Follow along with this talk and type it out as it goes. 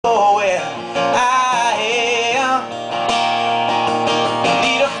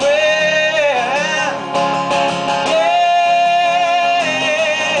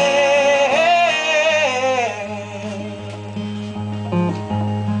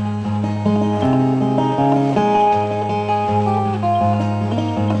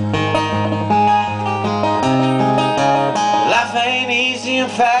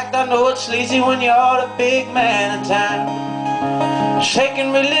when you're the big man in town,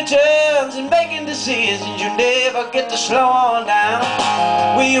 shaking religions and making decisions. You never get to slow on down.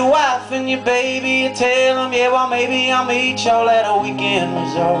 With your wife and your baby, you tell them, yeah, well, maybe I'll meet y'all at a weekend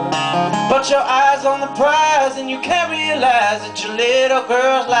resort. But your eyes on the prize and you can't realize that your little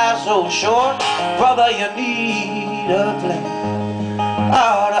girl's life's so short. Brother, you need a plan,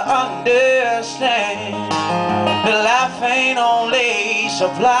 to understand that life ain't only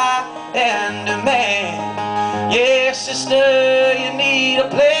supply and demand. Yeah, sister, you need a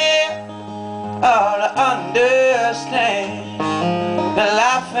plan, to understand that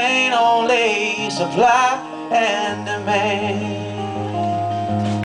life ain't only supply and demand.